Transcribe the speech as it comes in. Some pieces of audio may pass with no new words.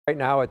Right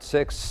now at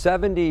 6,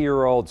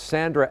 70-year-old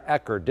Sandra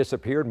Eckert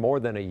disappeared more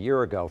than a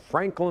year ago.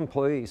 Franklin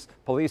police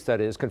that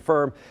is,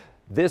 confirm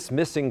this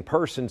missing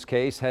persons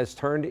case has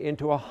turned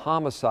into a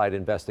homicide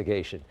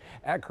investigation.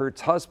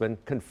 Eckert's husband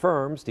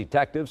confirms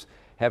detectives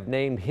have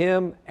named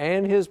him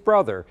and his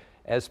brother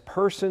as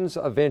persons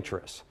of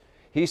interest.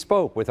 He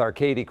spoke with our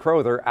Katie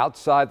Crowther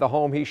outside the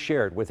home he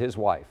shared with his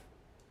wife.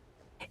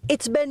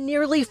 It's been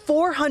nearly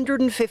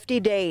 450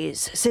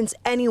 days since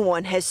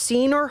anyone has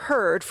seen or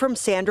heard from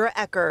Sandra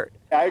Eckert.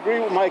 I agree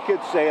with my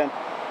kids saying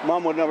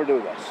Mom would never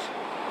do this.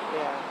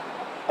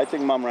 Yeah. I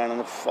think Mom ran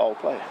into foul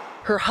play.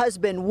 Her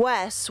husband,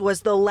 Wes,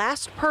 was the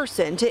last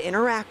person to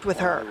interact with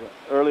her.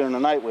 Earlier in the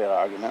night we had an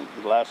argument.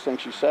 The last thing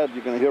she said,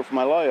 "You're going to hear from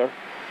my lawyer."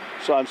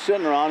 So I'm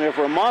sitting around here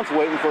for a month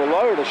waiting for a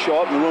lawyer to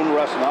show up and ruin the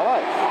rest of my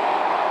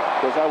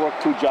life. Because I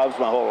worked 2 jobs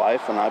my whole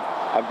life and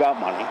I've got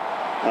money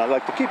and I'd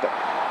like to keep it.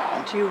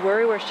 Do you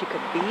worry where she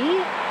could be?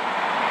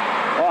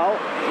 Well,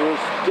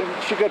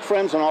 she got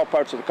friends in all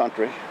parts of the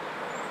country.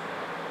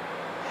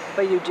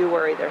 But you do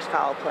worry there's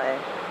foul play?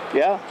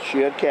 Yeah, she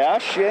had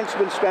cash. She ain't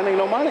been spending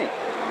no money.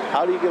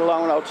 How do you get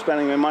along without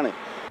spending my money?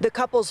 The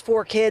couple's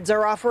 4 kids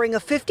are offering a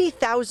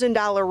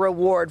 $50,000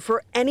 reward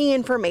for any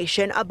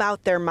information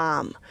about their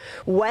mom.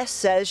 Wes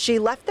says she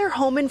left their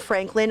home in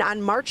Franklin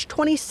on March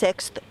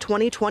 26,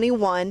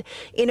 2021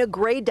 in a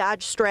gray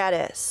Dodge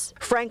Stratus.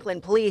 Franklin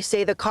police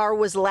say the car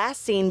was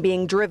last seen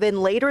being driven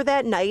later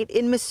that night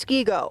in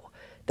Muskego.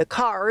 The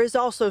car is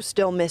also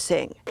still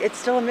missing. It's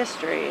still a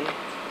mystery.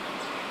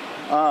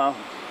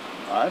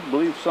 I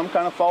believe some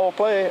kind of foul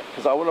play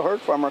because I would have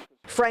heard from her.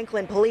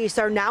 Franklin police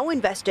are now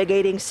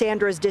investigating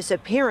Sandra's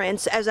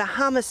disappearance as a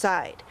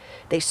homicide.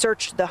 They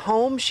searched the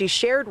home she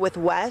shared with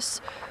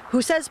Wes,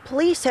 who says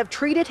police have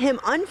treated him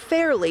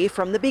unfairly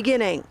from the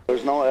beginning.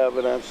 There's no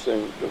evidence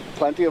and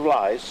plenty of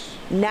lies.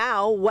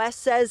 Now, Wes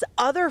says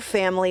other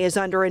family is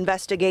under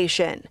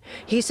investigation.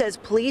 He says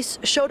police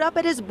showed up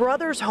at his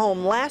brother's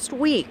home last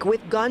week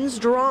with guns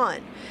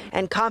drawn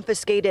and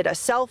confiscated a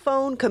cell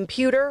phone,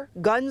 computer,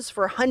 guns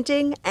for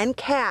hunting, and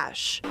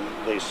cash.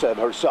 They said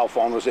her cell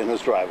phone was in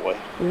his driveway.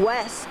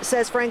 Wes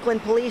says Franklin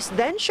police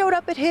then showed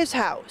up at his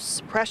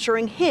house,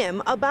 pressuring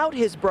him about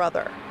his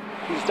brother.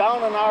 He's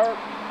down in our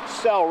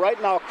cell right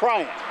now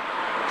crying.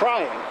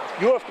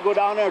 You have to go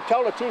down there and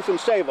tell the truth and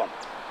save him.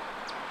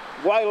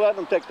 Why let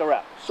them take the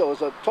rap? So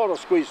it's a total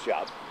squeeze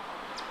job.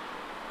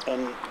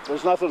 And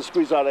there's nothing to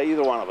squeeze out of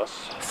either one of us.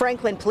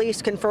 Franklin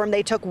police confirmed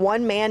they took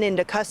 1 man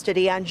into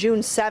custody on June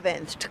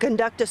 7th to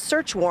conduct a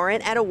search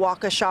warrant at a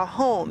Waukesha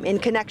home in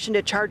connection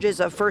to charges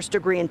of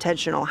first-degree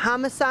intentional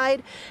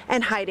homicide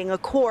and hiding a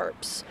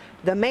corpse.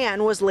 The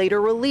man was later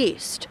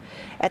released.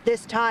 At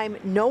this time,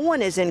 no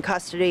one is in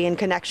custody in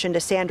connection to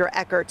Sandra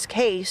Eckert's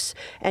case,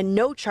 and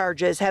no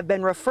charges have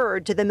been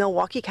referred to the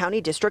Milwaukee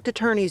County District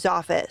Attorney's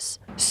Office.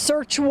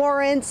 Search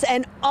warrants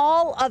and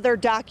all other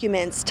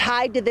documents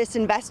tied to this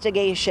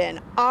investigation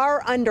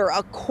are under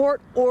a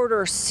court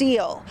order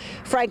seal.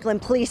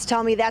 Franklin police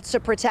tell me that's to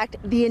protect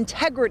the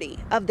integrity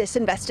of this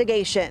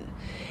investigation.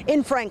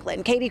 In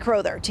Franklin, Katie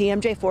Crowther,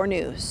 TMJ4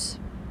 News.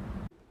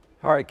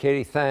 All right,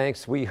 Katie,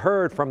 thanks. We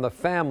heard from the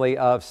family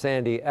of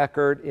Sandy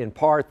Eckert. In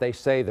part, they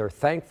say they're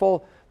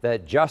thankful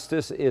that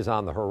justice is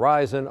on the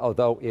horizon,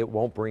 although it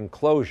won't bring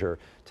closure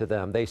to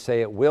them. They say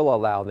it will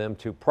allow them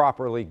to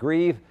properly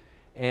grieve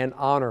and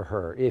honor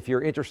her. If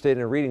you're interested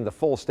in reading the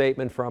full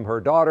statement from her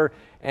daughter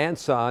and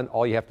son,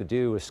 all you have to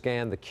do is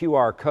scan the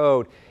QR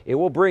code. It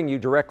will bring you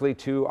directly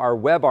to our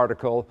web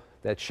article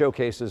that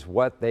showcases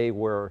what they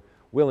were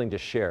willing to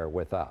share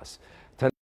with us.